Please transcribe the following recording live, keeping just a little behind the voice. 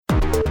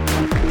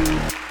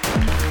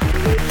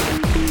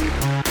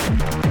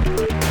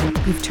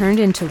You've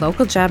turned into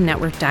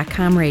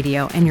localjobnetwork.com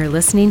radio, and you're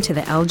listening to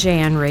the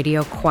LJN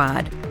Radio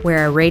Quad, where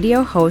our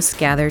radio hosts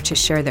gather to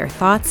share their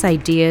thoughts,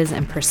 ideas,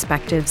 and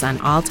perspectives on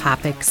all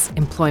topics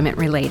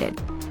employment-related.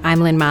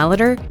 I'm Lynn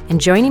Molitor,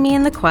 and joining me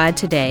in the quad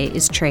today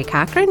is Trey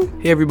Cochran.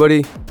 Hey,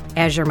 everybody.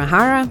 Azure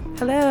Mahara.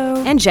 Hello.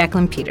 And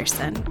Jacqueline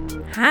Peterson.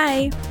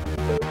 Hi.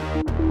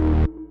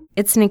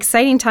 It's an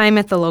exciting time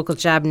at the Local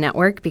Job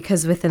Network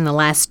because within the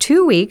last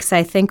 2 weeks,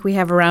 I think we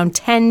have around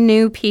 10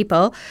 new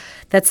people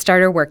that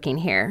started working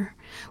here,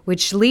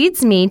 which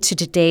leads me to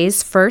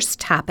today's first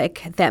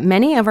topic that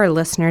many of our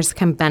listeners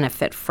can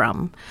benefit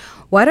from.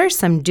 What are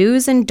some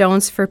do's and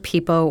don'ts for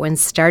people when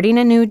starting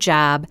a new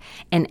job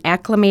and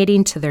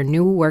acclimating to their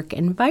new work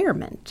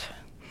environment?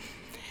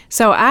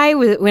 So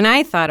when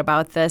I thought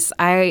about this,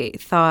 I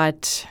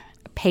thought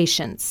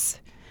patience.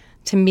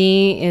 To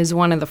me, is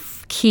one of the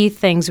key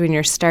things when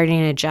you're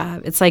starting a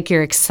job. It's like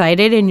you're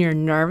excited and you're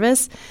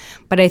nervous,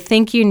 but I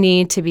think you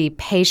need to be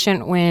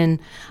patient when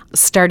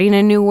starting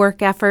a new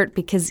work effort,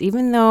 because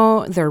even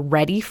though they're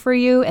ready for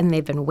you and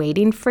they've been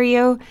waiting for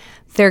you,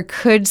 there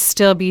could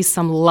still be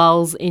some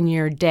lulls in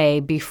your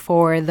day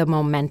before the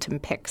momentum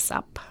picks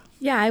up.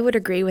 Yeah, I would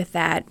agree with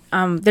that.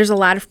 There's a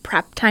lot of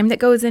prep time that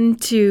goes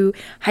into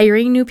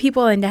hiring new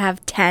people, and to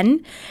have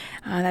 10,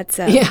 that's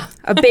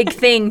a big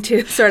thing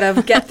to sort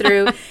of get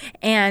through.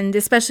 And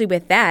especially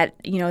with that,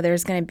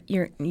 there's going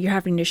to you're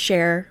having to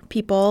share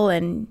people,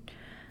 and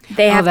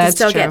they have to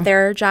still get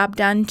their job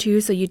done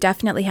too. So you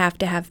definitely have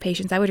to have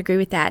patience. I would agree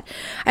with that.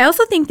 I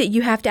also think that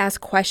you have to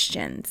ask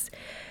questions.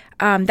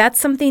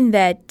 That's something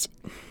that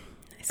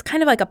it's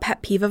kind of like a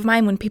pet peeve of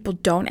mine when people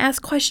don't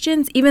ask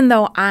questions, even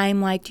though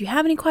I'm like, do you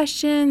have any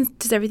questions?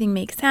 Does everything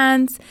make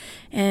sense?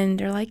 And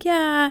they're like,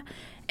 yeah.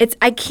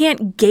 I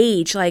can't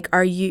gauge, like,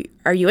 are you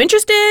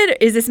interested?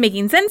 Is this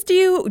making sense to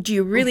you? Do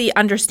you really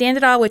understand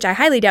it all? Which I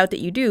highly doubt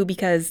that you do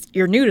because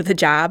you're new to the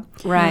job.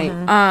 Right.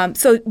 Mm-hmm.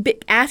 So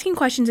asking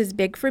questions is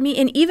big for me.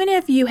 And even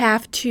if you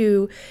have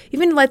to,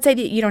 even let's say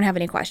that you don't have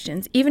any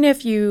questions, even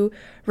if you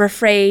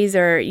rephrase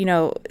or,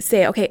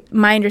 say, okay,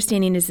 my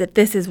understanding is that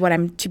this is what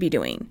I'm to be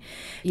doing.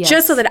 Yes.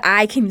 Just so that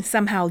I can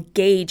somehow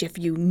gauge if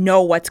you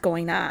know what's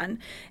going on.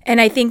 And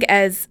I think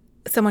as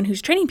someone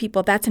who's training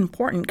people, that's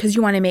important because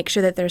you want to make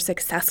sure that they're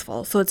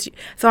successful. So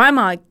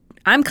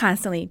I'm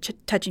constantly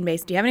touching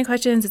base. Do you have any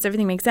questions? Does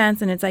everything make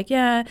sense? And it's like,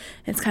 yeah.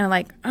 It's kind of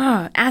like,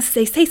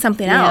 say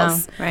something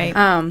else. Right.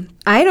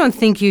 I don't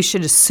think you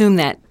should assume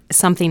that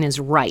something is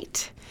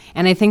right.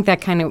 And I think that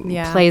kind of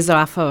plays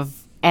off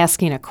of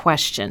asking a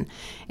question.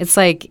 It's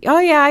like, oh,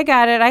 yeah, I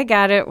got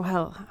it.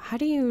 Well, how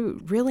do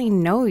you really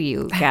know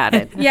you got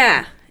it?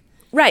 Yeah.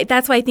 Right.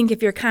 That's why I think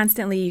if you're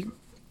constantly,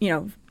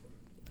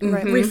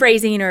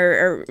 rephrasing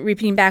or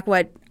repeating back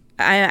what,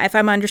 if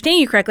I'm understanding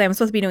you correctly, I'm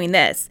supposed to be doing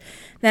this,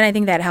 then I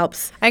think that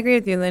helps. I agree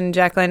with you, Lynn and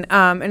Jacqueline.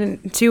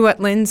 And to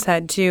what Lynn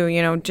said, too,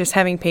 just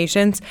having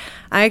patience,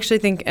 I actually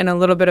think in a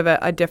little bit of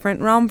a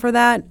different realm for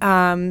that.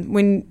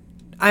 When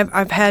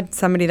I've had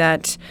somebody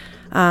that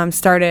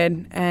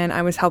started and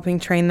I was helping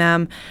train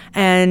them,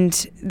 and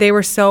they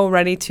were so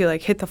ready to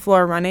hit the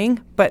floor running,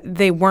 but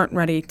they weren't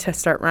ready to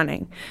start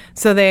running.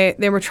 So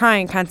they were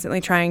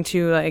constantly trying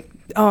to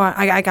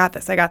I got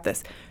this.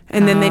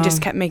 And then they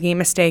just kept making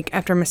mistake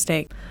after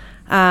mistake.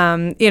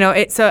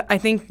 So I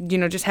think,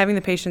 just having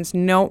the patience,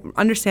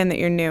 understand that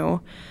you're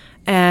new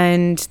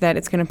and that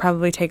it's going to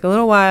probably take a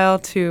little while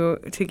to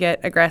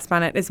get a grasp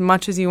on it as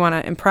much as you want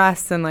to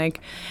impress. And I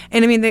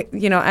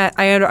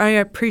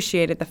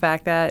appreciated the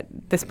fact that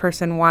this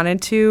person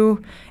wanted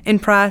to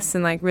impress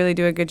and really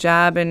do a good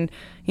job and,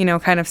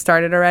 kind of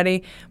started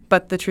already.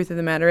 But the truth of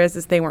the matter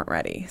is they weren't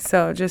ready.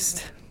 So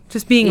just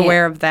being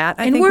aware of that.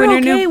 I think we're when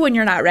okay you're new, when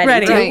you're not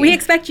ready. Right. We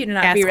expect you to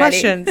not ask be ready.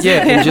 questions.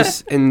 Yeah,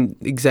 and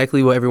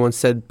exactly what everyone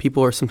said.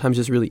 People are sometimes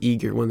just really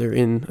eager when they're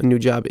in a new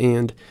job,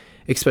 and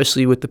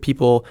especially with the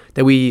people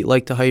that we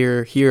like to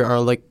hire here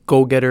are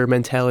go-getter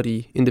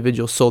mentality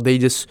individuals. So they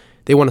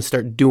want to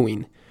start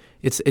doing.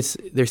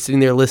 They're sitting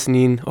there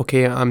listening.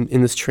 Okay, I'm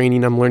in this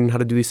training. I'm learning how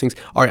to do these things.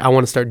 All right, I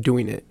want to start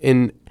doing it.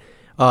 And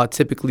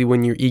typically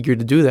when you're eager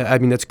to do that, I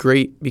mean, that's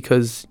great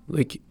because,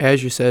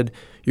 as you said,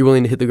 you're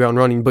willing to hit the ground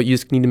running, but you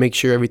just need to make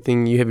sure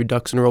you have your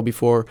ducks in a row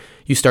before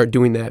you start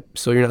doing that.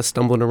 So you're not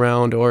stumbling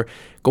around or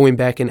going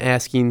back and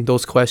asking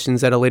those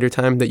questions at a later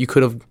time that you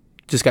could have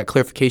just got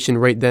clarification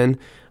right then.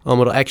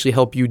 It'll actually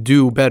help you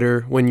do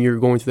better when you're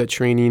going through that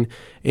training,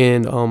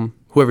 and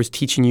whoever's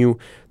teaching you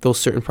those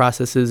certain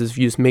processes, if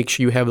you just make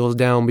sure you have those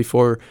down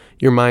before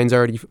your mind's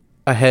already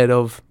ahead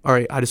of, all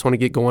right, I just want to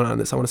get going on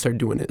this. I want to start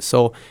doing it.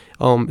 So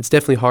it's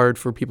definitely hard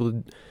for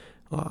people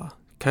to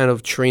kind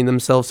of train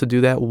themselves to do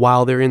that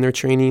while they're in their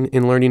training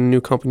and learning a new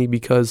company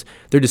because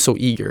they're just so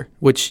eager,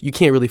 which you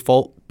can't really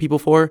fault people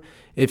for.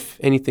 If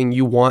anything,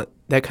 you want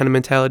that kind of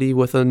mentality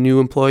with a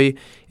new employee.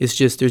 It's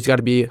just there's got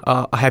to be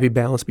a happy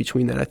balance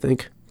between that, I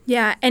think.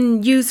 Yeah,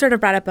 and you sort of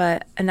brought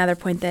up another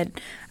point that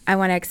I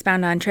want to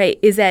expound on, Trey,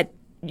 is that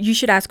you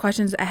should ask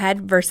questions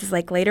ahead versus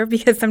later,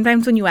 because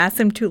sometimes when you ask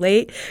them too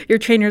late, your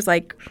trainer's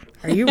like,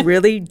 are you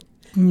really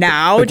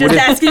now just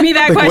asking me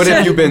that Like, question. what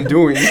have you been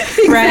doing?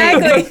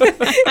 Exactly.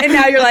 And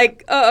now you're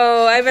like,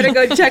 uh-oh, I better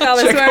go check all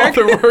this Check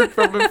all work. the work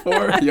from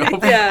before.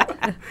 Yup.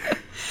 Yeah.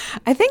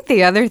 I think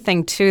the other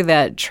thing, too,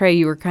 that Trey,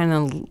 you were kind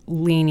of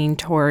leaning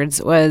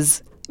towards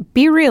was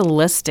be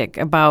realistic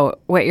about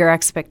what your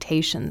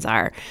expectations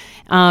are.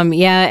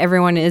 Yeah,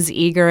 everyone is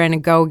eager and a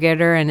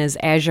go-getter, and as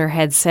Azure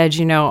had said,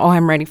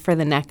 I'm ready for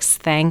the next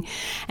thing.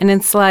 And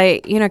it's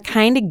like,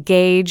 kind of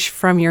gauge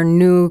from your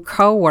new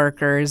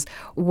coworkers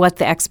what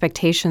the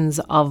expectations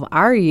of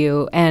are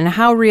you, and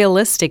how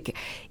realistic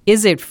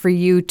is it for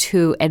you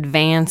to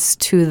advance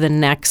to the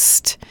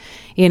next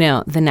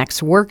the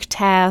next work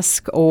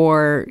task,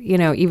 or,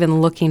 even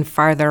looking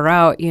farther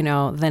out,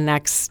 the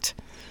next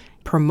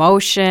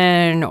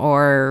promotion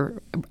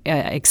or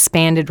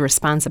expanded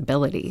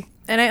responsibility.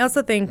 And I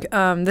also think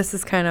this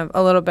is kind of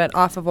a little bit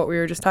off of what we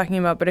were just talking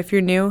about, but if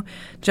you're new,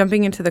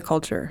 jumping into the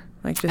culture,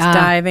 like just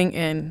diving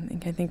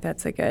in, I think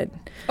that's a good.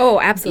 Oh,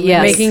 absolutely.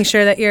 Yes. Making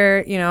sure that you're,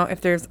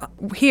 if there's,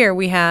 here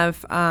we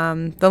have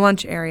the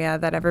lunch area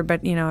that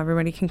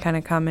everybody can kind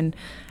of come and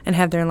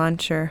have their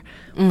lunch or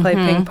play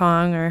ping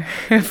pong or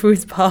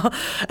foosball.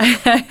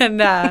 And,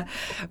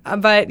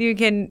 but you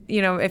can,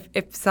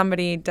 if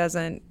somebody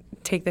doesn't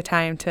take the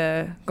time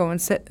to go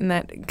and sit in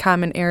that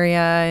common area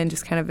and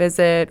just kind of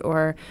visit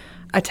or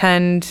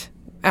attend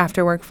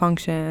after work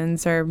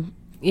functions or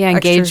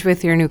engage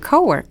with your new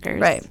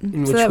coworkers. Right.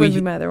 So that would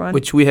be my other one.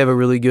 Which we have a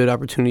really good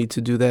opportunity to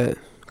do that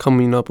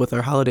coming up with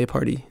our holiday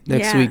party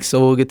next week. So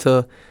we'll get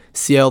to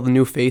see all the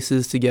new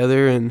faces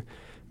together and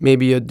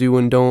maybe a do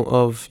and don't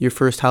of your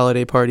first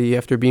holiday party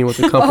after being with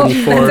the company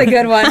that's a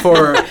good one.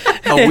 for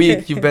a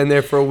week. You've been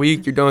there for a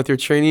week. You're done with your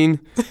training.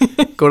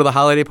 Go to the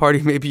holiday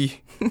party.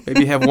 Maybe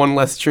have one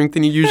less drink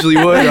than you usually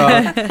would.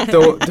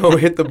 Don't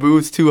hit the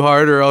booze too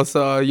hard, or else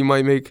you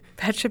might make.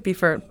 That should be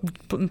for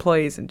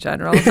employees in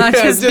general, not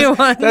just new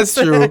ones. That's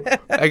true.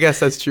 I guess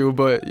that's true,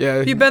 but yeah.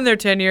 If you've been there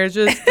 10 years,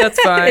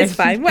 that's fine. It's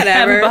fine,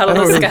 whatever. Have a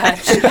bottle of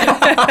scotch.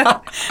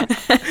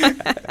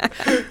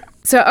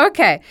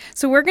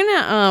 So we're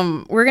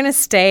gonna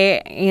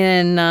stay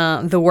in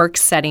the work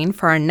setting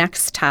for our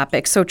next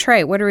topic. So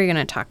Trey, what are we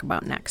gonna talk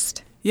about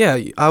next? Yeah,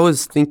 I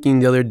was thinking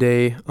the other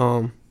day.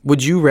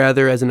 Would you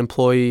rather, as an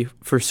employee,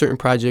 for certain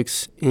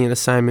projects and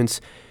assignments,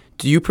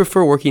 do you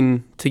prefer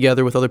working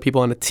together with other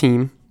people on a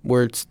team,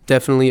 where it's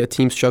definitely a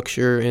team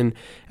structure and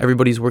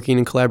everybody's working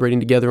and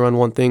collaborating together on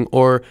one thing,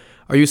 or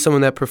are you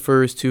someone that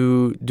prefers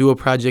to do a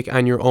project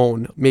on your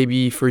own,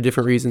 maybe for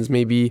different reasons?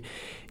 Maybe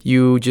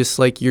you just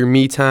like your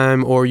me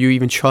time, or you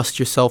even trust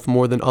yourself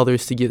more than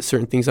others to get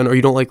certain things done, or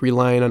you don't like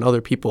relying on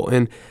other people.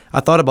 And I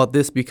thought about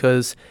this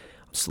because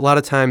a lot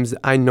of times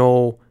I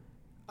know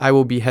I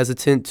will be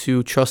hesitant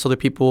to trust other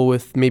people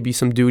with maybe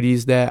some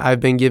duties that I've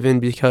been given,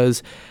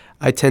 because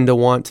I tend to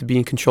want to be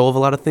in control of a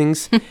lot of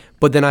things.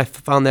 But then I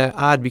found that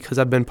odd because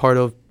I've been part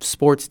of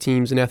sports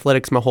teams and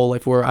athletics my whole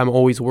life, where I'm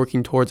always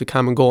working towards a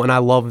common goal, and I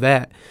love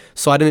that.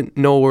 So I didn't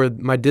know where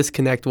my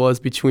disconnect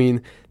was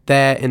between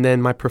that and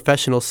then my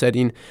professional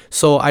setting.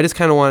 So I just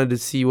kind of wanted to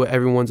see what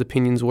everyone's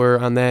opinions were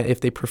on that,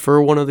 if they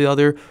prefer one or the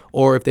other,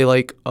 or if they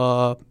like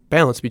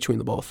balance between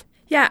the both.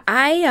 Yeah,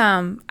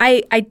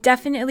 I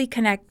definitely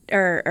connect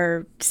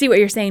or see what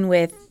you're saying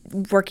with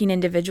working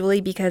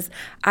individually, because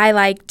I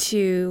like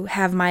to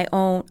have my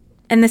own,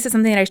 and this is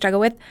something that I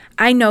struggle with.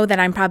 I know that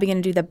I'm probably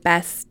going to do the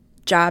best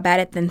job at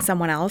it than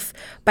someone else,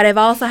 but I've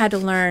also had to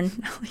learn.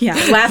 Yeah,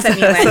 laugh at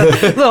me.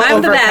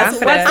 I'm the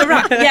best. What's the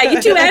wrong? Yeah,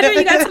 you too, Andrew.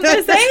 You got something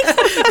to say?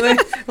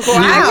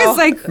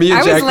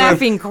 I was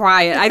laughing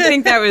quiet. I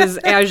think that was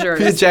Azure.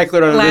 Me and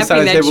Jacqueline on the side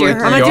of the table.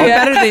 I'm gonna do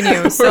better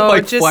than you. So we're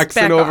like just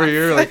flexing back over off.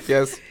 here, like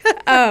yes.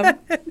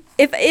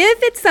 If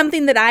it's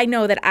something that I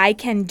know that I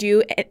can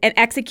do and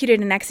execute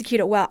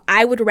it well,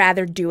 I would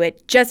rather do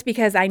it just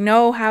because I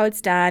know how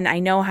it's done. I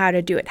know how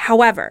to do it.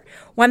 However,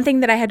 one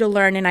thing that I had to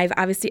learn, and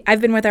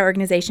I've been with our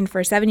organization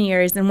for 7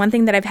 years, and one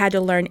thing that I've had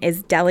to learn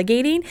is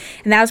delegating,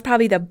 and that was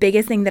probably the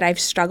biggest thing that I've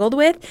struggled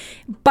with.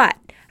 But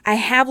I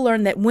have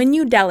learned that when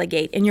you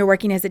delegate and you're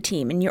working as a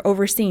team and you're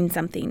overseeing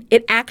something,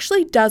 it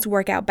actually does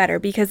work out better,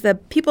 because the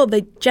people,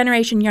 the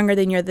generation younger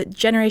than you, the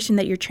generation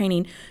that you're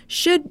training,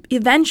 should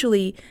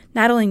eventually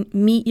not only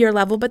meet your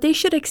level, but they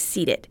should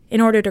exceed it in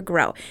order to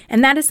grow.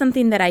 And that is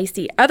something that I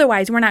see.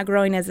 Otherwise, we're not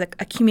growing as a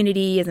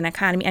community, as an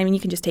economy. I mean,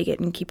 you can just take it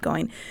and keep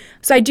going.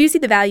 So I do see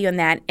the value in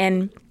that.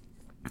 And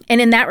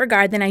in that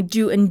regard, then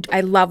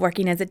I love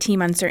working as a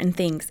team on certain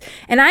things.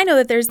 And I know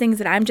that there's things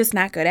that I'm just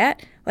not good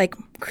at, like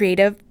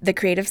the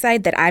creative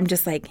side, that I'm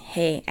just like,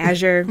 hey,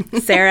 Azure,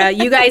 Sarah,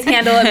 you guys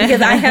handle it,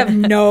 because I have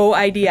no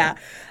idea.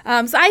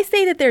 So I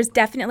say that there's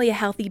definitely a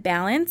healthy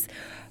balance.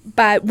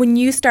 But when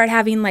you start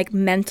having like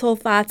mental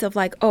thoughts of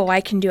like, oh,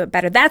 I can do it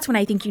better, that's when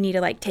I think you need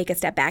to like take a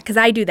step back, because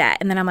I do that.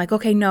 And then I'm like,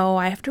 okay, no,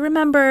 I have to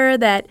remember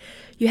that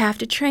you have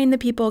to train the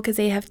people because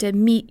they have to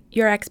meet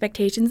your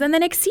expectations and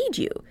then exceed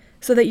you,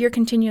 so that you're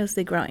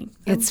continuously growing.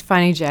 It's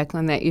funny,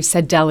 Jacqueline, that you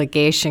said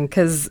delegation,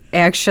 because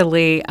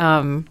actually,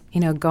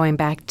 going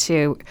back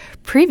to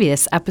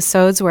previous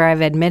episodes where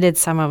I've admitted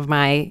some of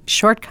my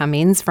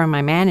shortcomings from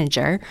my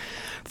manager,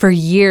 For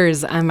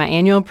years on my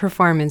annual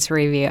performance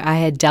review, I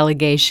had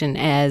delegation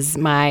as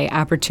my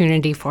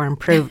opportunity for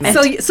improvement.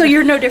 So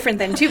you're no different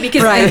than too,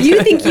 because you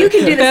think you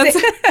can do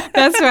this.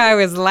 That's why I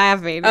was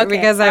laughing,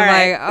 because I'm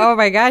like, oh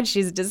my God,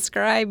 she's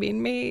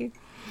describing me.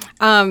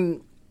 I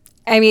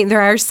mean,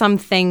 there are some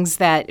things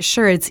that,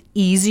 sure, it's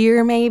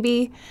easier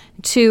maybe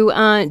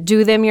to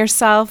do them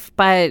yourself,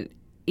 but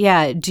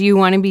yeah, do you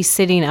want to be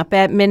sitting up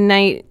at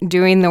midnight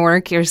doing the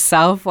work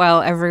yourself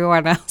while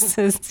everyone else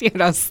is,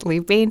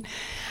 sleeping?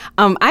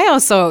 I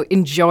also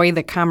enjoy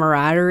the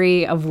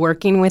camaraderie of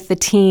working with the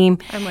team.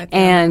 I'm with you.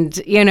 And,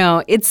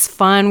 it's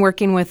fun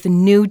working with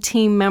new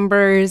team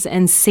members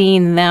and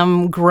seeing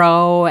them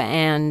grow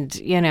and,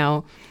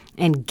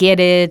 and get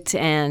it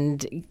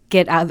and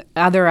get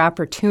other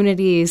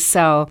opportunities.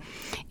 So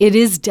it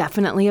is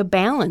definitely a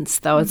balance,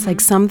 though. It's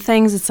like some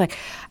things, it's like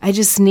I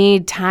just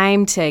need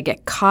time to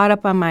get caught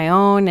up on my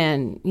own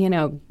and,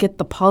 get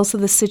the pulse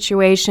of the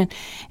situation.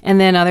 And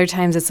then other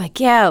times it's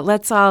like, yeah,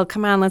 let's have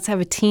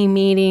a team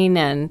meeting.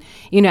 And,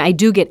 I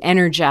do get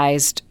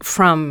energized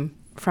from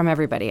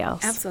everybody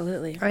else.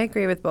 Absolutely. I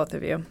agree with both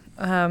of you,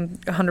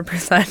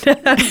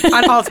 100%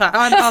 on all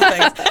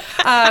things.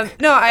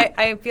 No,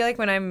 I feel like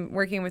when I'm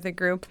working with a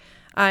group,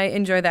 I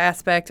enjoy the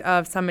aspect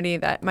of somebody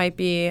that might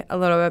be a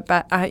little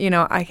bit,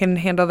 I can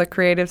handle the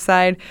creative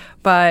side,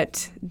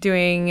 but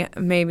doing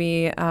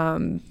maybe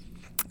the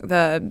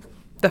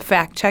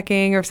fact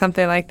checking or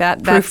something like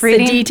that. That's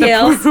proofreading. The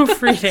details. The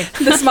proofreading.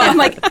 The small, I'm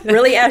like,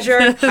 really,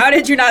 Azure? How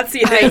did you not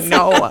see this?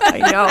 I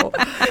know.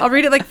 I'll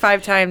read it like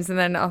 5 times and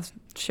then I'll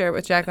share it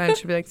with Jacqueline and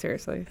she'll be like,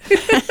 seriously.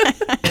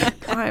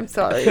 I'm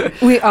sorry.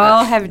 We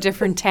all have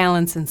different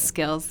talents and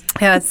skills.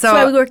 Yeah, That's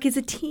why we work as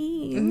a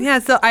team. Yeah,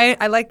 so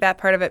I like that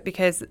part of it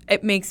because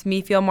it makes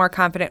me feel more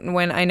confident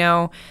when I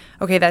know,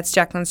 okay, that's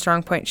Jacqueline's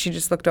strong point. She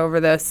just looked over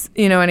this.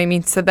 You know what I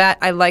mean? So that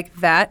I like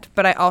that,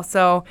 but I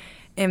also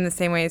am the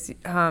same way as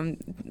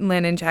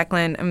Lynn and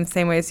Jacqueline. I'm the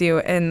same way as you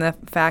in the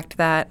fact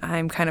that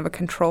I'm kind of a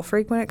control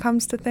freak when it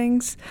comes to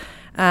things.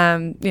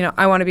 I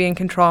want to be in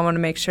control. I want to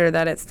make sure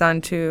that it's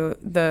done to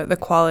the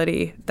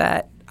quality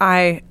that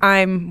I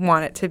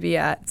want it to be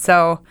at.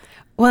 So,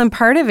 well, and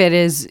part of it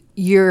is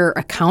you're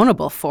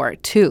accountable for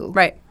it too.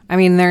 Right. I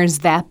mean, there's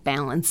that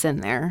balance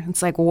in there.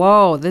 It's like,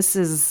 whoa, this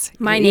is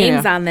my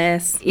name's on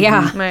this.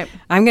 Yeah. Mm-hmm. Right.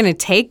 I'm going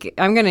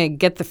to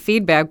get the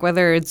feedback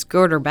whether it's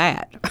good or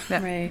bad.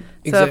 Yeah. Right.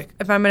 So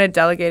if I'm going to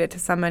delegate it to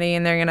somebody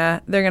and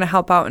they're going to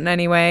help out in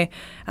any way,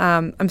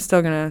 I'm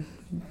still going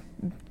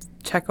to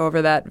check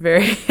over that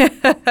very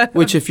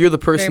Which if you're the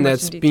person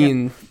that's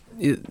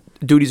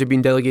duties are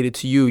being delegated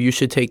to you, you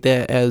should take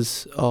that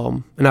as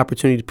an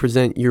opportunity to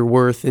present your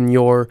worth and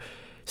your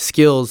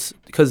skills,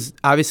 because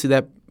obviously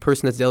that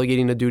person that's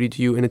delegating a duty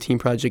to you in a team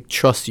project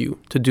trusts you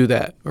to do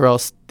that, or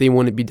else they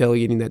wouldn't be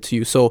delegating that to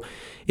you. So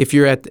if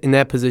you're in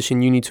that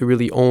position, you need to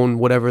really own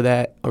whatever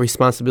that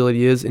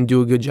responsibility is and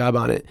do a good job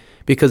on it,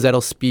 because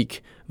that'll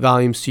speak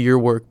volumes to your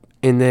work.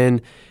 And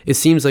then it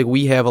seems like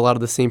we have a lot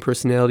of the same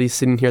personalities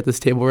sitting here at this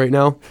table right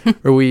now,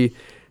 where we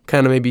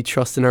kind of maybe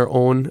trust in our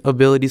own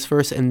abilities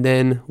first, and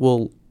then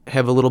we'll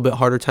have a little bit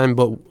harder time,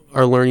 but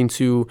are learning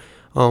to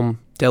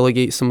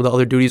delegate some of the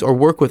other duties or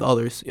work with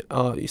others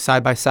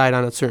side by side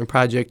on a certain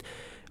project.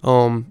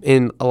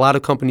 And a lot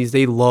of companies,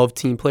 they love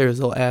team players.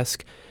 They'll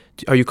ask,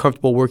 are you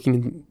comfortable working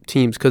in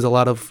teams? Because a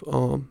lot of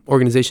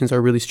organizations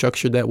are really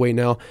structured that way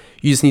now.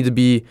 You just need to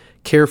be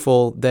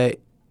careful that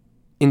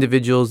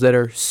individuals that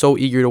are so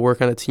eager to work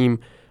on a team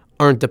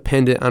aren't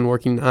dependent on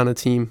working on a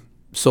team,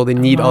 so they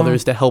need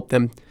others to help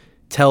them,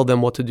 tell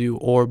them what to do,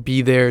 or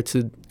be there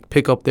to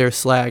pick up their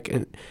slack.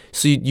 And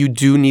so you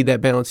do need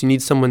that balance. You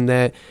need someone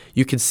that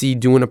you could see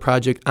doing a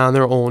project on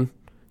their own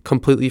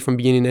completely from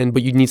beginning to end,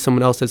 but you need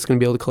someone else that's going to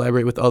be able to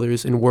collaborate with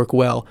others and work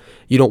well.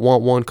 You don't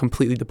want one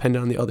completely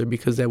dependent on the other,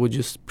 because that would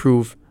just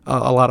prove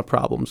a lot of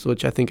problems,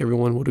 which I think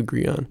everyone would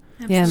agree on.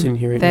 Yeah,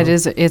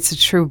 it's a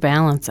true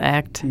balance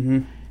act. Mm-hmm.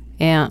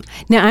 Yeah.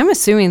 Now I'm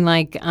assuming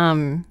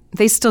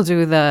they still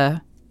do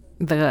the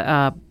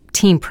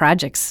team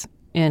projects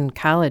in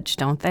college,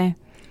 don't they?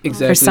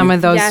 Exactly. For some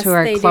of those Yes, who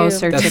are they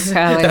closer do. to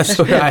college. That's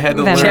what I had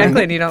to learn.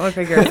 Jacqueline, you don't look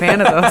like you're a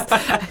fan of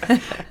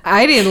those.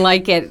 I didn't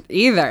like it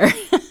either.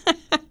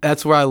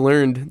 That's where I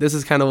learned. This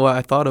is kind of what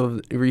I thought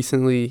of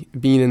recently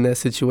being in that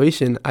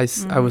situation.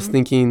 I was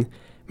thinking,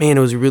 man,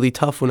 it was really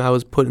tough when I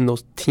was put in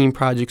those team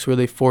projects where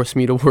they forced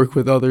me to work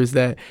with others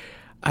that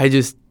I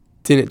just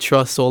didn't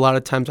trust. So a lot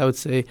of times I would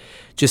say,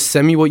 just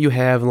send me what you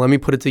have and let me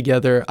put it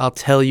together. I'll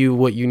tell you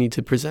what you need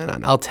to present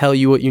on. I'll tell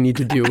you what you need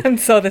to do. I'm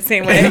so the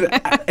same way.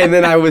 And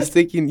then I was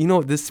thinking,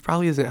 this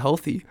probably isn't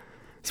healthy.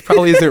 This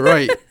probably isn't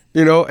right.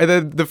 And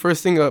then the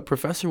first thing a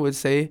professor would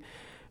say,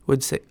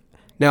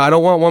 now I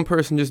don't want one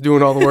person just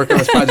doing all the work on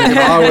this project. And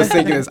all I was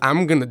thinking is,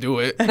 I'm going to do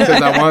it because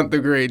I want the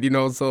grade,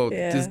 so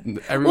just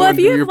everyone well, if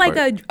do you your have like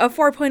part. a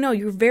 4.0,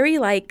 you're very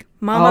like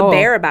mama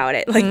bear about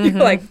it. Like you're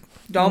like,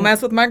 don't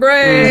mess with my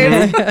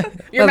grades.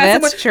 You're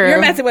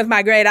messing with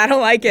my grade. I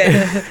don't like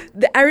it.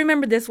 I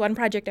remember this one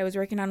project I was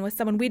working on with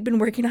someone. We'd been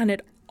working on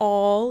it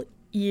all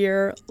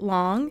semester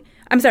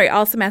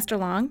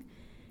long.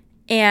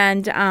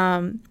 And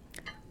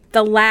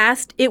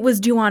it was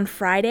due on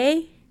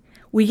Friday.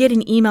 We get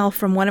an email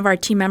from one of our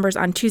team members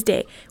on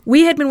Tuesday.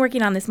 We had been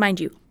working on this, mind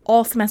you,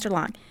 all semester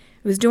long.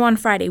 It was due on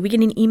Friday. We get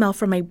an email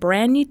from a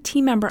brand new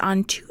team member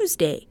on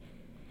Tuesday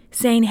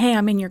saying, hey,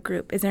 I'm in your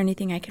group. Is there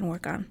anything I can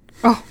work on?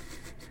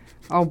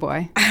 Oh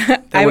boy.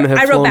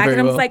 I wrote back and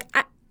I was like,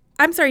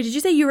 I'm sorry, did you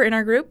say you were in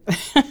our group?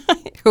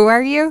 Who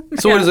are you?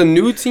 So was a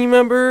new team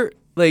member,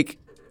 like,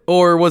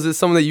 or was it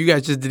someone that you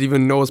guys just didn't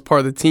even know was part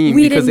of the team?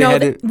 We didn't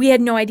know we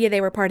had no idea they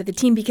were part of the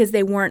team because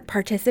they weren't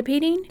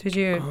participating. Did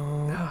you?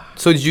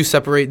 So did you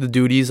separate the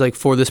duties, like,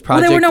 for this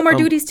project? Well, there were no more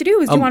duties to do. It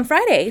was due on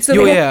Friday. So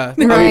I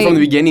mean, from the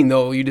beginning,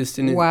 though, you just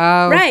didn't.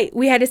 Wow. Right.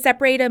 We had to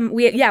separate them.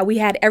 We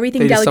had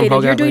everything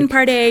delegated. You're doing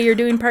part A, you're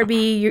doing part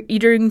B, you're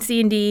doing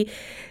C and D.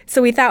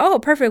 So we thought, oh,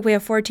 perfect. We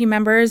have 4 team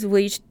members. We'll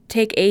each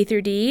take A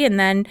through D, and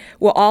then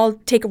we'll all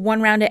take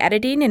one round of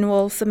editing, and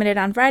we'll submit it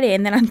on Friday.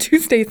 And then on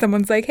Tuesday,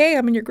 someone's like, hey,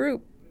 I'm in your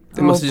group.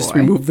 They must have just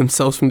removed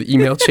themselves from the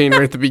email chain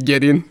right at the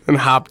beginning and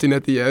hopped in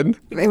at the end.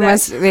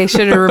 They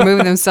should have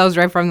removed themselves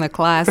right from the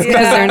class because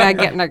they're not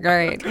getting a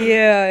grade.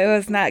 Yeah, it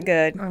was not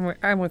good.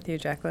 I'm with you,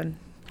 Jacqueline.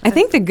 I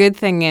think the good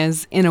thing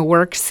is in a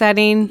work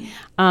setting,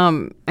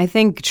 I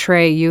think,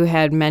 Trey, you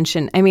had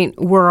mentioned, I mean,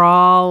 we're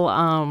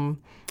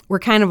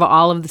kind of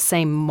all of the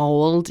same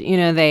mold. You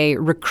know, they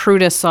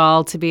recruit us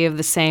all to be of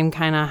the same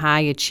kind of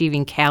high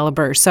achieving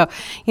caliber. So,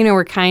 you know,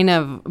 we're kind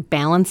of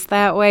balanced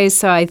that way.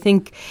 So I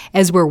think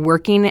as we're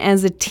working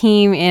as a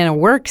team in a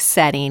work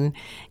setting,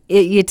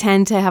 you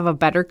tend to have a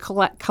better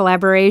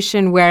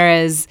collaboration,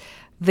 whereas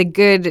the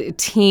good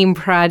team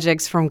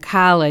projects from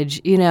college,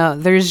 you know,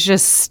 there's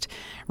just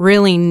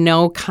really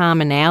no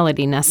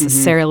commonality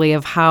necessarily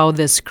of how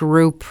this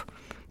group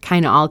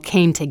kind of all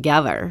came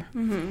together.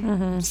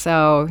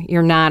 So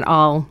you're not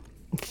all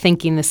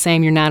thinking the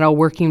same. You're not all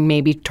working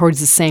maybe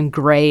towards the same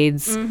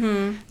grades.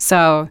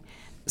 So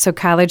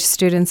college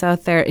students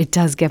out there, it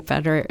does get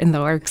better in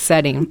the work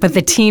setting, but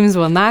the teams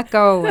will not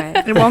go away.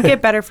 It won't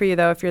get better for you,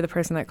 though, if you're the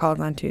person that calls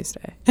on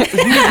Tuesday.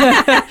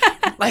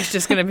 Life's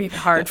just going to be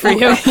hard for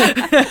you.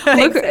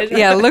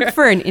 Look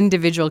for an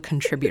individual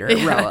contributor,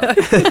 Roa.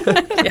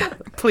 Yeah,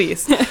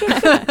 please.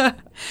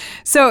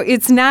 So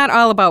it's not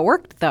all about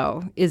work,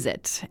 though, is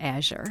it,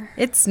 Azure?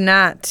 It's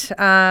not.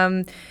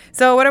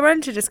 So what I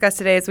wanted to discuss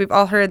today is we've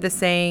all heard the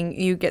saying,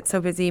 you get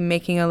so busy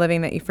making a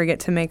living that you forget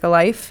to make a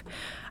life.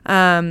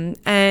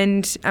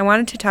 And I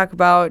wanted to talk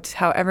about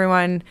how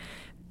everyone,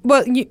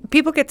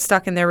 people get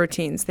stuck in their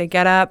routines. They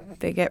get up,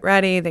 they get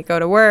ready, they go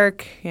to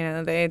work, you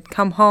know, they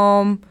come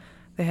home,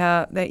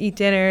 they eat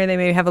dinner, they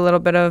maybe have a little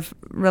bit of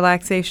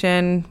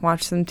relaxation,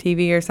 watch some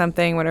TV or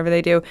something, whatever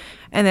they do,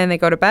 and then they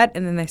go to bed,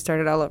 and then they start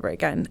it all over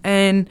again.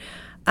 And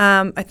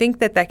I think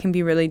that can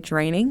be really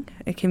draining.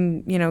 It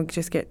can, you know,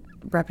 just get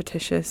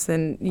repetitious,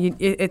 and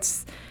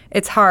it's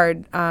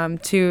hard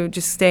to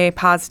just stay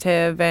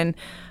positive and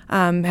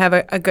have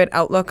a good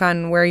outlook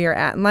on where you're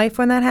at in life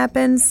when that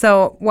happens.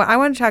 So what I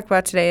want to talk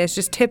about today is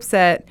just tips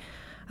that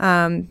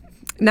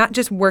not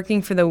just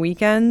working for the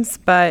weekends,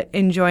 but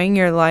enjoying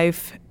your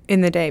life in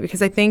the day,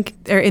 because I think,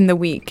 or in the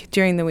week,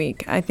 during the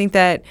week. I think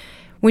that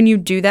when you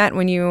do that,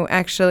 when you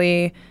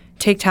actually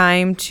take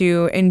time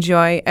to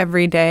enjoy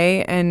every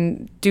day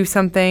and do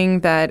something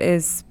that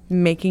is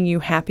making you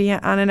happy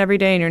on it every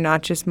day, and you're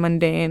not just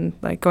mundane,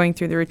 like going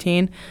through the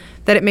routine,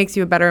 that it makes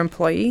you a better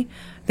employee.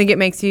 I think it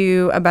makes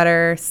you a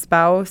better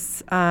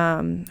spouse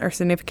or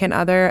significant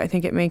other. I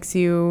think it makes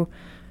you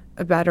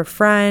a better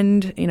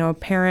friend, you know, a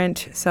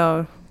parent.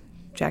 So,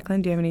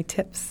 Jacqueline, do you have any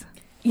tips?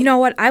 You know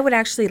what? I would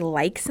actually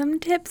like some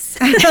tips.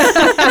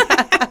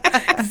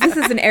 'Cause this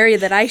is an area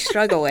that I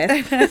struggle with.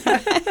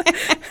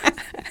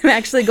 I'm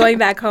actually going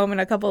back home in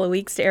a couple of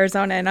weeks to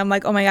Arizona, and I'm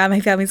like, oh my God, my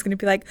family's going to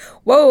be like,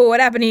 whoa,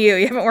 what happened to you?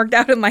 You haven't worked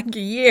out in like a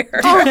year.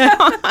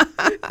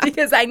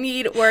 Because I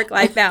need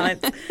work-life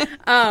balance.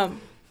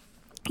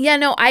 Yeah,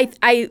 no,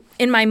 I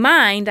in my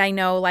mind, I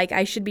know like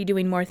I should be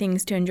doing more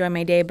things to enjoy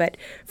my day. But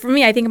for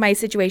me, I think my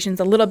situation's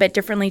a little bit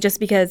differently just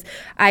because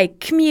I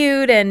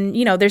commute and,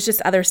 you know, there's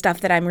just other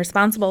stuff that I'm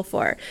responsible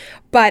for.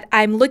 But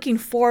I'm looking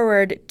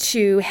forward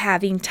to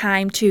having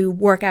time to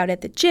work out at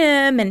the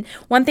gym. And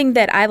one thing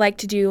that I like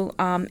to do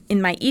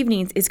in my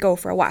evenings is go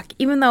for a walk,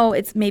 even though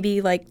it's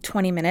maybe like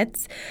 20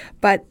 minutes.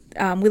 But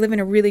we live in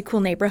a really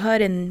cool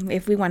neighborhood, and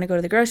if we want to go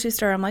to the grocery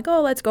store, I'm like,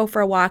 oh, let's go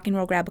for a walk, and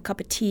we'll grab a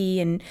cup of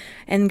tea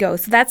and go.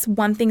 So that's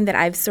one thing that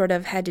I've sort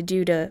of had to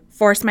do to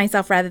force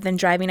myself rather than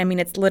driving. I mean,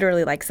 it's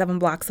literally like 7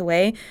 blocks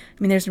away. I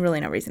mean, there's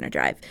really no reason to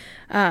drive.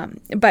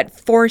 But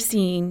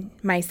forcing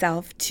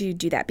myself to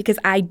do that because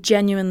I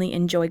genuinely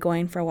enjoy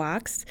going for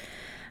walks.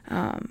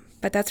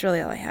 But that's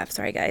really all I have.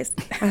 Sorry, guys.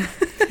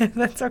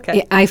 That's okay.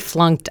 Yeah, I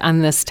flunked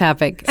on this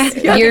topic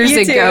years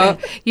ago.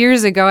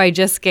 Years ago, I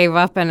just gave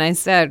up and I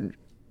said,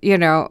 you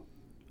know,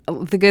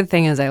 the good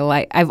thing is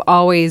I've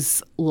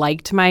always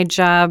liked my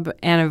job,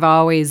 and I've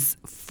always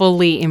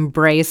fully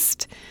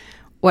embraced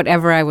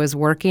whatever I was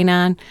working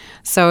on.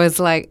 So it's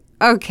like,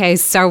 okay,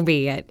 so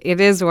be it. It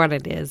is what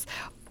it is.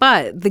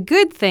 But the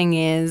good thing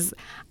is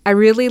I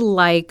really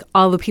like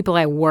all the people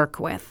I work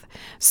with.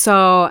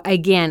 So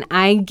again,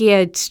 I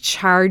get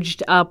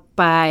charged up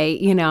by,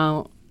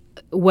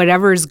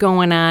 whatever's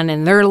going on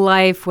in their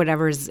life,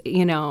 whatever's,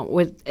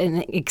 with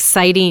an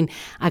exciting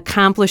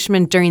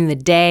accomplishment during the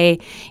day.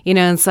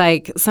 It's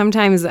like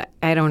sometimes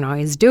I don't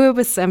always do it,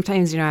 but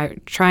sometimes, I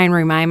try and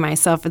remind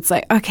myself, it's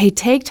like, okay,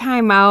 take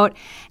time out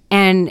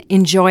and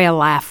enjoy a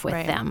laugh with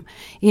them.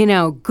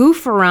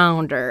 Goof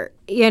around or,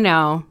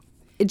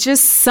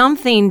 just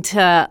something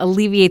to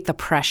alleviate the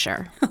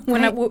pressure. We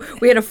had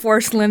to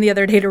force Lynn the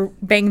other day to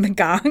bang the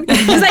gong.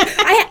 She's like,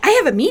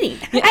 I have a meeting.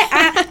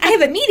 I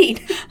have a meeting.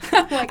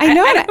 I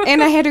know it,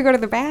 and I had to go to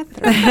the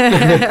bathroom.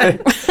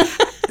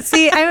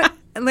 See,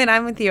 Lynn,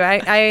 I'm with you.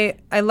 I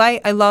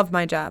love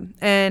my job,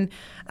 and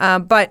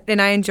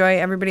I enjoy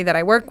everybody that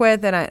I work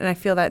with, and I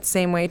feel that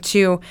same way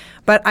too.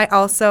 But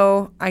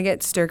I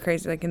get stir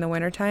crazy like in the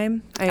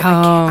wintertime.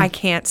 I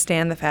can't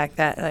stand the fact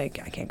that I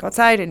can't go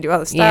outside and do all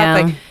this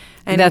stuff. Yeah.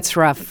 And that's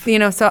rough.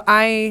 So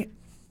I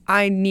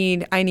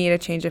need a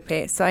change of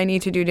pace. So I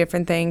need to do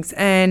different things.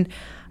 And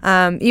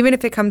even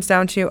if it comes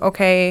down to,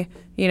 okay,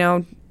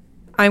 I'm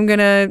going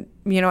to,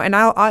 and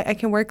I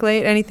can work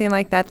late, anything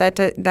like that,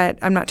 that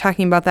I'm not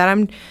talking about that.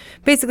 I'm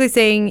basically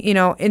saying,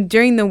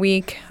 during the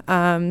week,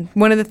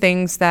 one of the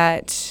things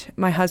that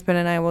my husband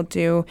and I will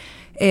do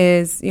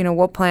is,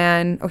 we'll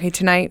plan, okay,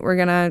 tonight we're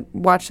going to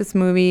watch this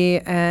movie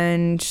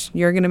and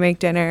you're going to make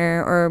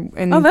dinner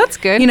oh, that's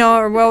good.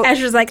 Or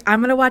Asher's like,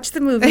 I'm going to watch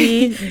the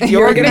movie.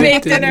 You're going to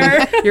make dinner.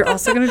 You're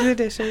also going to do the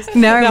dishes.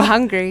 Now I'm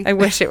hungry. I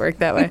wish it worked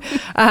that way.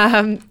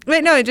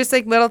 But no, just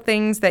like little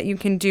things that you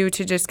can do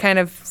to just kind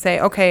of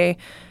say, okay,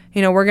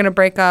 we're going to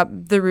break up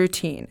the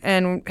routine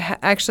and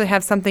actually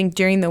have something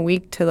during the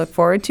week to look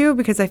forward to,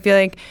 because I feel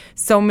like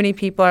so many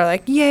people are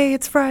like, yay,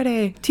 it's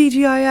Friday,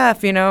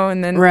 TGIF,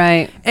 and then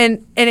right.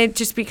 And it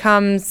just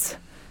becomes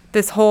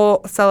this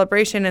whole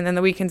celebration, and then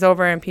the weekend's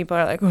over and people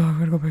are like, oh, I'm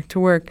going to go back to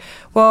work.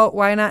 Well,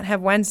 why not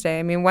have Wednesday?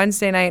 I mean,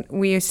 Wednesday night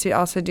we used to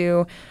also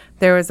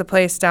there was a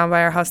place down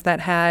by our house that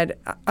had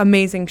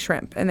amazing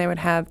shrimp, and they would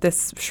have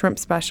this shrimp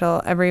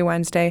special every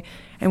Wednesday,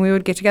 and we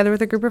would get together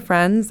with a group of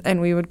friends,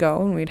 and we would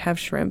go and we'd have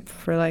shrimp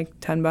for like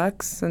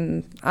 $10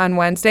 and on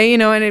Wednesday,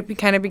 and it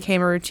kind of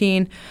became a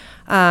routine.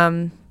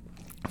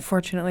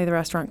 Fortunately, the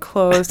restaurant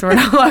closed. We're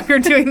no longer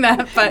doing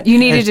that. But you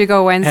needed to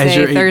go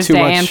Wednesday, Thursday,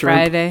 and shrimp.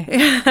 Friday.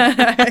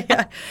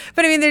 Yeah.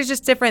 But I mean, there's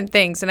just different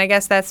things, and I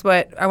guess that's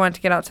what I wanted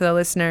to get out to the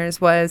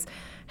listeners was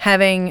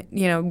having,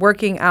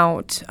 working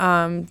out,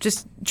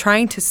 just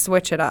trying to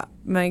switch it up.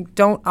 Like,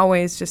 don't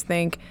always just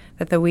think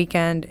that the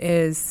weekend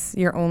is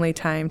your only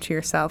time to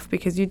yourself,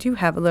 because you do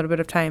have a little bit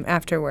of time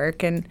after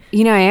work. And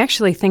I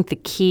actually think the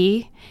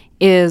key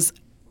is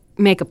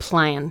make a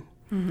plan.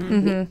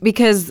 Mm-hmm.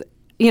 Because,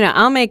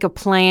 I'll make a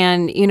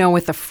plan,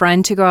 with a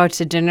friend to go out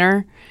to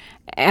dinner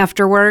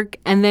after work,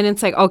 and then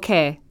it's like,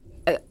 okay,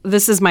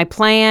 this is my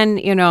plan,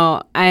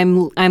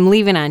 I'm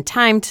leaving on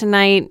time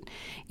tonight.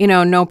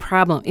 No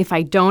problem. If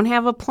I don't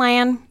have a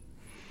plan,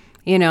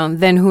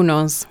 then who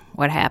knows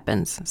what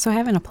happens. So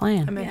having a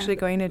plan. I'm actually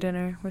going to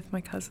dinner with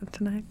my cousin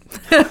tonight.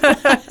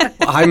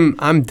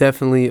 I'm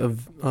definitely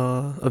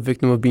a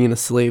victim of being a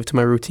slave to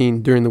my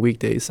routine during the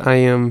weekdays. I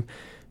am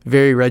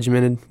very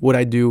regimented. What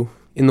I do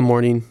in the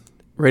morning,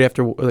 right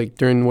after,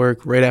 during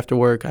work, right after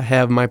work, I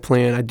have my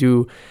plan. I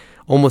do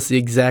almost the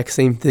exact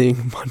same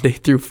thing Monday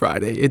through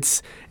Friday.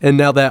 And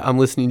now that I'm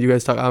listening to you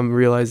guys talk, I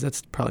realize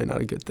that's probably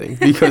not a good thing,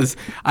 because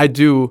I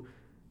do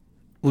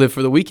live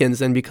for the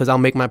weekends, and because I'll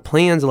make my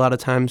plans a lot of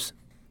times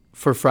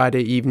for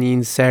Friday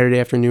evenings, Saturday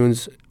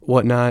afternoons,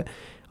 whatnot,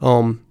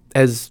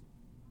 as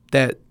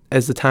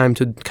the time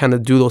to kind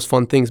of do those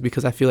fun things,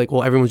 because I feel like,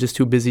 well, everyone's just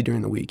too busy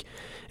during the week.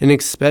 And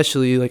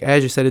especially, like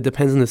as you said, it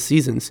depends on the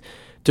seasons.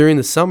 During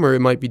the summer, it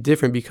might be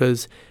different,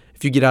 because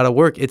if you get out of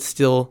work, it's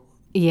still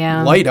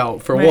light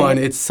out for one.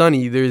 It's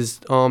sunny. There's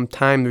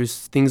time.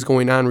 There's things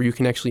going on where you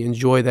can actually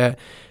enjoy that.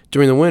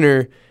 During the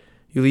winter,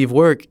 you leave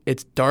work,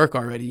 it's dark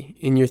already,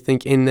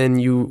 and then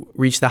you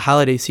reach the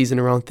holiday season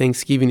around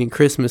Thanksgiving and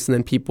Christmas, and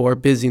then people are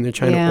busy and they're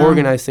trying to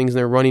organize things, and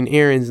they're running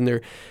errands, and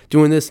they're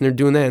doing this and they're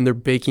doing that, and they're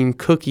baking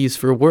cookies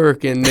for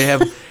work, and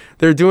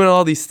they're doing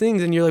all these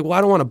things, and you're like, well,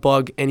 I don't want to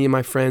bug any of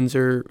my friends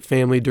or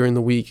family during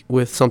the week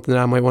with something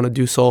that I might want to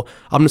do, so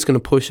I'm just going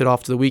to push it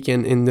off to the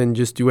weekend and then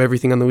just do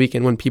everything on the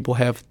weekend when people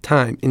have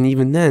time. And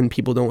even then,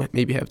 people don't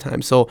maybe have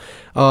time. So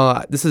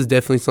this is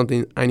definitely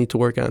something I need to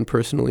work on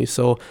personally.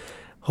 So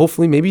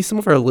hopefully maybe some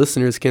of our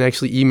listeners can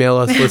actually email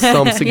us with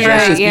some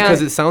suggestions,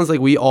 because it sounds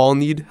like we all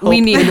need help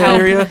in that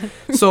area.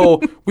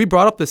 So we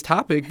brought up this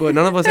topic, but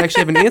none of us actually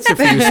have an answer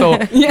for you. So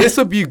this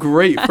would be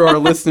great for our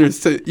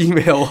listeners to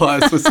email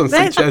us with some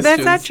suggestions.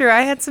 That's not true.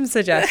 I had some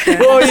suggestions.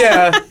 Oh,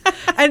 yeah.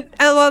 And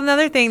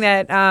another thing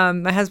that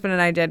my husband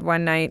and I did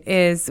one night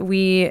is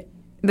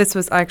this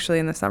was actually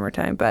in the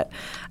summertime, but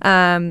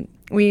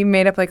we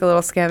made up like a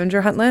little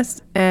scavenger hunt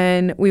list,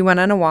 and we went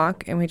on a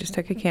walk, and we just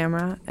took a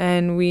camera,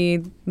 and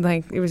we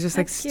it was just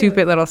like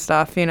stupid little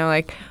stuff,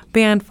 like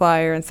band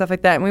flyer and stuff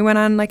like that. And we went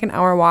on like an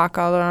hour walk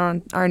all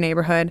around our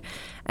neighborhood,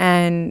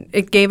 and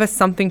it gave us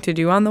something to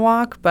do on the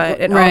walk, but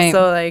it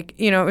also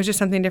it was just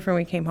something different.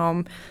 We came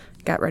home,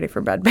 got ready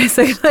for bed,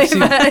 basically. See,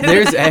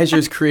 there's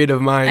Azure's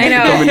creative mind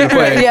coming into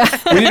play. Yeah.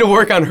 We need to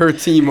work on her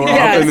team more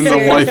often in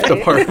the wife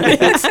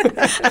department.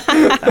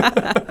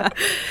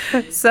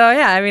 So,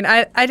 yeah, I mean,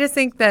 I just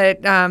think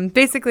that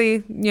basically,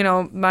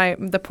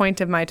 the point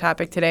of my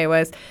topic today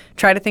was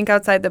try to think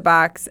outside the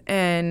box.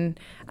 And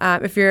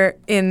if you're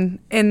in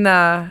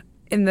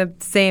the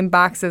same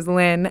box as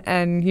Lynn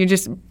and you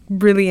just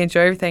really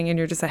enjoy everything and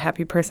you're just a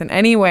happy person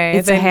anyway.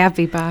 It's a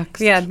happy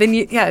box. Yeah,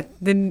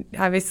 then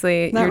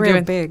obviously not you're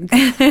real doing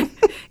big.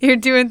 You're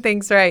doing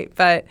things right.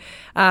 But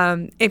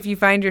if you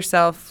find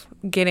yourself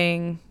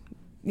getting,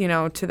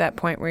 to that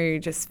point where you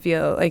just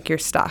feel like you're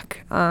stuck,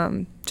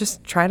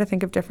 just try to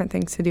think of different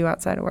things to do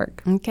outside of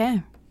work.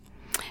 Okay.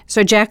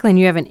 So, Jacqueline,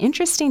 you have an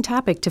interesting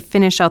topic to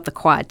finish out the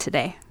quad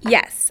today.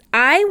 Yes.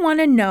 I want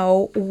to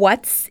know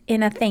what's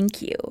in a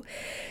thank you.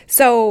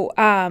 So,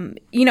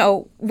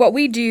 what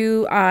we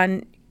do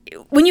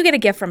when you get a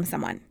gift from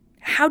someone,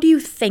 how do you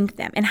thank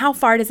them and how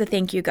far does a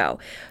thank you go?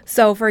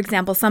 So, for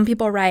example, some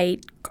people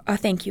write a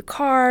thank you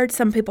card,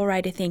 some people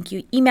write a thank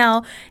you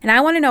email, and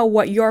I want to know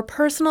what your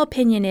personal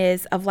opinion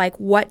is of like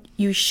what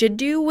you should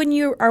do when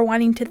you are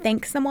wanting to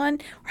thank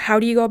someone, or how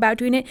do you go about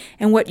doing it,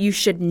 and what you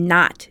should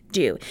not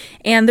do.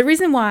 And the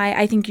reason why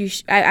I think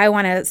I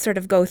want to sort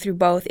of go through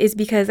both is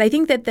because I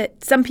think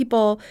that some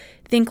people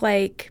think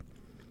like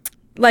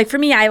for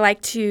me, I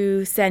like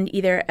to send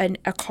either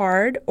a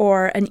card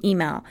or an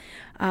email,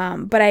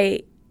 but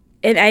I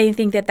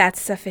think that that's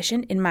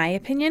sufficient in my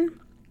opinion.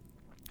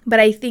 But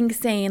I think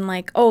saying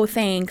like, oh,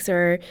 thanks,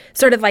 or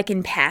sort of like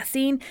in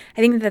passing,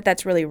 I think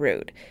that's really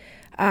rude.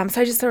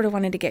 So I just sort of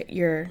wanted to get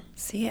your...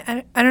 See,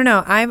 I don't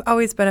know. I've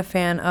always been a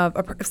fan of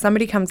if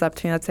somebody comes up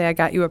to me, let's say I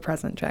got you a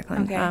present,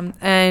 Jacqueline, okay.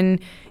 And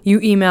you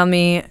email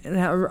me,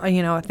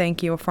 a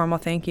thank you, a formal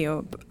thank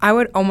you. I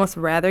would almost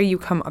rather you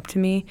come up to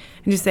me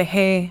and just say,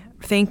 hey,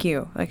 thank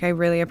you. Like, I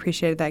really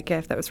appreciated that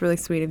gift. That was really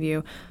sweet of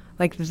you.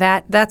 Like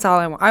that's all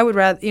I want. I would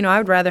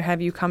rather have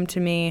you come to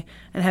me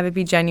and have it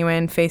be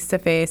genuine, face to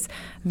face,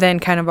 than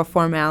kind of a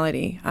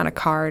formality on a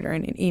card or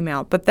an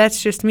email. But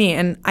that's just me,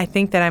 and I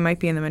think that I might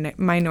be in the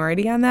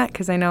minority on that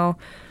because I know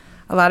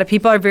a lot of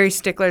people are very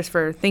sticklers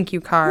for thank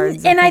you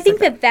cards. And I think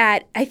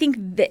that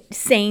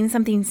saying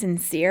something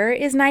sincere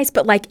is nice,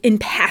 but like in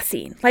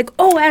passing, like,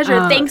 oh,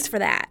 Azure, thanks for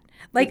that.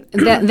 Like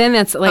then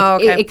that's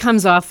like it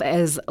comes off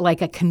as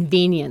like a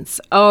convenience.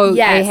 Oh,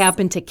 yes. I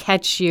happened to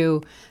catch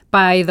you.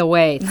 By the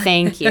way,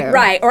 thank you.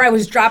 Right. Or I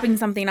was dropping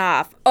something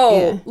off.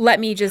 Oh, let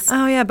me just.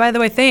 Oh, yeah. By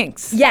the way,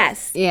 thanks.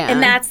 Yes. Yeah.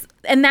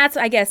 And that's,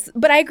 I guess,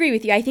 but I agree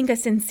with you. I think a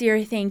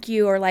sincere thank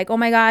you or like, oh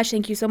my gosh,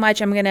 thank you so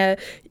much.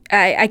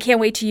 I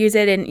can't wait to use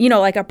it. And,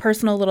 like a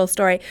personal little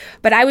story.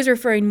 But I was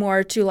referring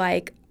more to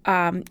like,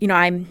 I'm,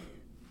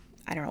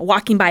 I don't know,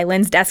 walking by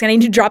Lynn's desk and I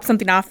need to drop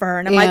something off for her.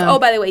 And I'm like, oh,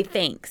 by the way,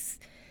 thanks.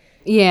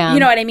 Yeah. You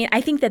know what I mean?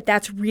 I think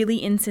that's really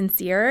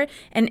insincere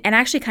and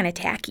actually kind of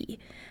tacky.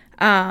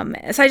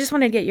 So I just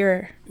wanted to get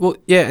your... Well,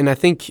 yeah, and I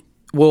think,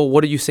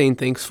 what are you saying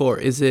thanks for?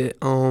 Is it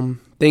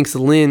thanks,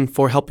 Lynn,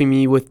 for helping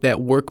me with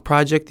that work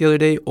project the other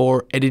day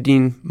or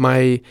editing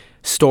my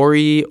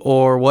story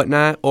or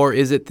whatnot? Or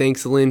is it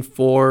thanks, Lynn,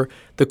 for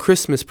the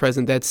Christmas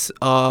present that's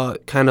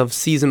kind of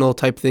seasonal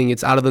type thing?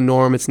 It's out of the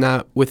norm. It's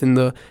not within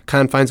the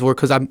confines of work.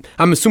 Because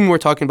I'm assuming we're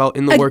talking about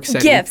in the work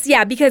setting. Gifts,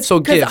 yeah, because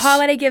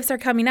holiday gifts are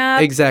coming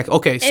up. Exactly.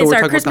 Okay, so we're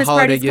talking about the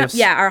holiday gifts.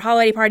 Our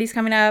holiday party's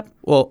coming up.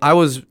 Well, I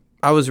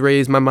was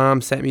raised, my mom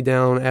sat me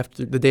down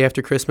after the day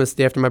after Christmas, the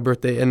day after my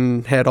birthday,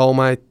 and had all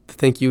my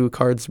thank you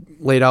cards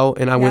laid out,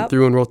 and I went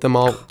through and wrote them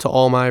all to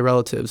all my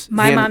relatives.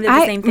 My mom did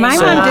the same thing. My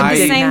mom did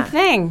the same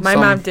thing. My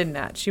mom did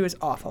not. She was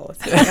awful with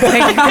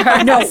thank you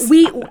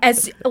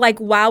cards. No,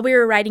 while we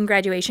were writing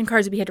graduation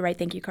cards, we had to write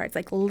thank you cards,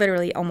 like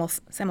literally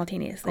almost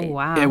simultaneously. Oh,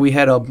 wow. Yeah, we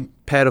had a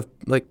pad of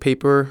like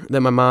paper that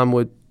my mom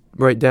would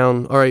write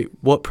down, all right,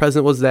 what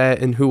present was that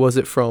and who was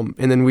it from?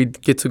 And then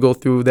we'd get to go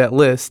through that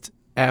list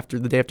after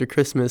the day after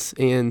Christmas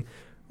and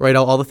write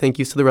out all the thank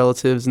yous to the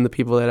relatives and the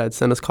people that had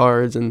sent us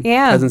cards and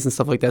presents and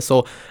stuff like that.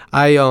 So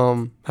I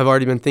have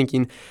already been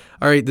thinking,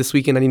 all right, this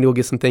weekend I need to go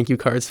get some thank you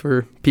cards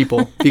for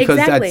people because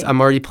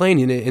I'm already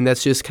planning it, and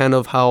that's just kind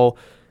of how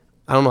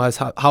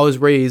how I was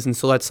raised, and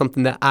so that's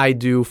something that I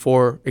do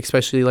for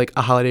especially like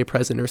a holiday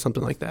present or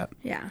something like that.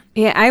 Yeah.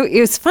 Yeah, it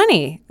was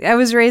funny. I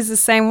was raised the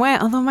same way,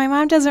 although my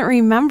mom doesn't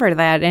remember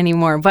that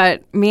anymore,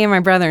 but me and my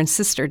brother and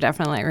sister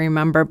definitely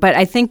remember. But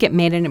I think it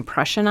made an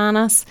impression on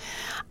us.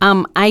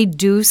 I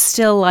do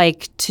still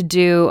like to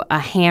do a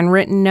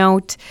handwritten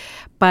note,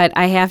 but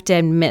I have to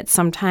admit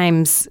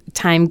sometimes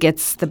time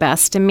gets the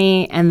best of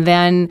me, and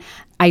then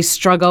I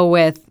struggle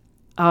with,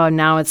 oh,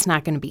 now it's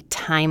not going to be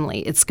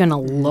timely. It's going to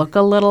look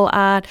a little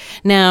odd.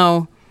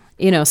 Now,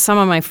 some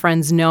of my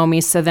friends know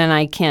me, so then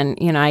I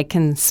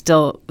can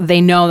still,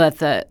 they know that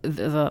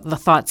the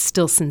thought's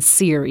still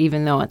sincere,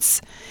 even though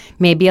it's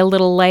maybe a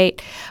little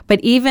late.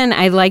 But even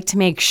I like to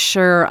make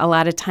sure a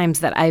lot of times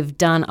that I've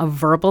done a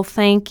verbal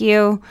thank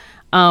you,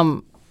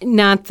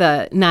 not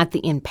the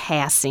in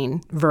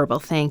passing verbal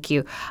thank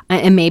you,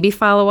 and maybe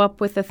follow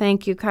up with a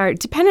thank you card,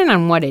 depending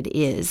on what it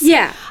is.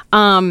 Yeah.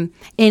 An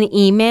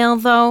email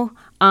though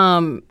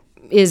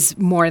is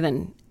more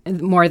than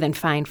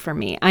fine for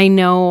me. I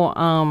know,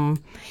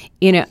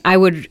 I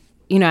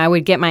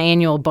would get my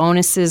annual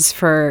bonuses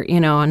for,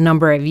 a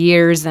number of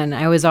years, and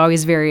I was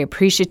always very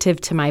appreciative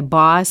to my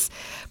boss.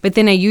 But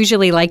then I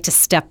usually like to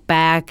step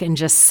back and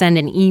just send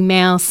an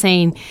email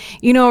saying,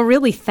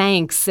 really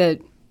thanks.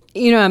 It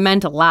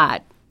meant a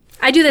lot.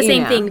 I do the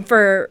same thing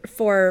for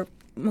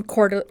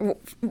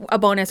a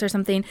bonus or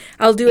something.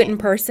 I'll do it in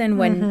person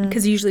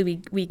because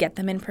usually we get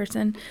them in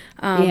person,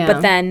 but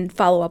then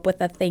follow up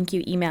with a thank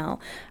you email.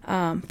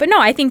 But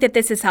no, I think that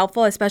this is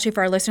helpful, especially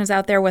for our listeners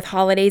out there with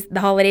the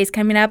holidays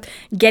coming up,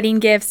 getting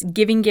gifts,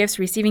 giving gifts,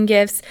 receiving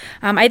gifts.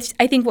 I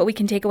think what we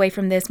can take away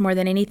from this more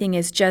than anything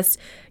is just,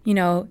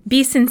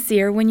 be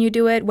sincere when you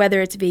do it,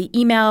 whether it's via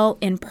email,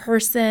 in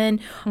person,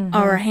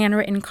 or a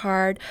handwritten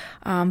card.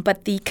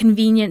 But the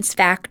convenience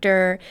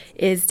factor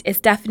is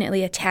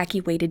definitely a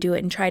tacky way to do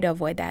it, and try to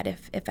avoid that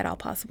if at all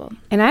possible.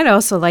 And I'd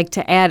also like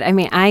to add,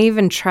 I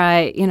even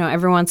try,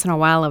 every once in a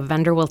while a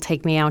vendor will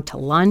take me out to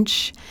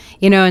lunch,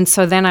 and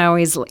so then I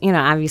always,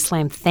 obviously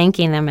I'm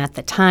thanking them at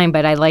the time,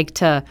 but I like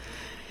to,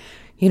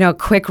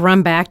 quick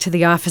run back to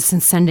the office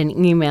and send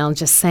an email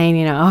just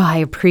saying, I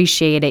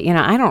appreciate it.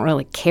 I don't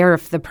really care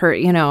if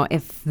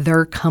if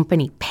their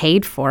company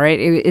paid for it.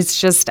 It's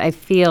just, I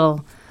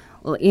feel,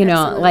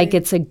 Absolutely. like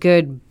it's a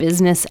good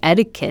business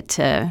etiquette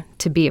to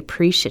be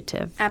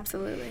appreciative.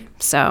 Absolutely.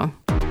 So,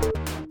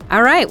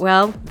 all right,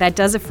 well, that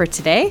does it for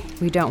today.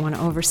 We don't want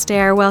to overstay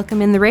our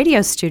welcome in the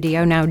radio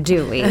studio now,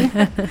 do we?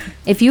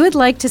 If you would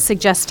like to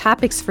suggest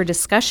topics for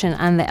discussion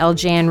on the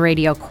LJN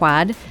Radio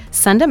Quad,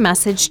 send a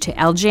message to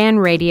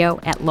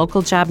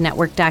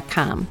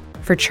ljanradio@localjobnetwork.com.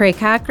 For Trey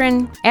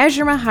Cochran,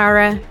 Azure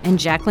Mahara, and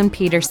Jacqueline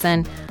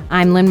Peterson,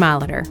 I'm Lynn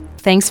Molitor.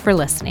 Thanks for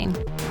listening.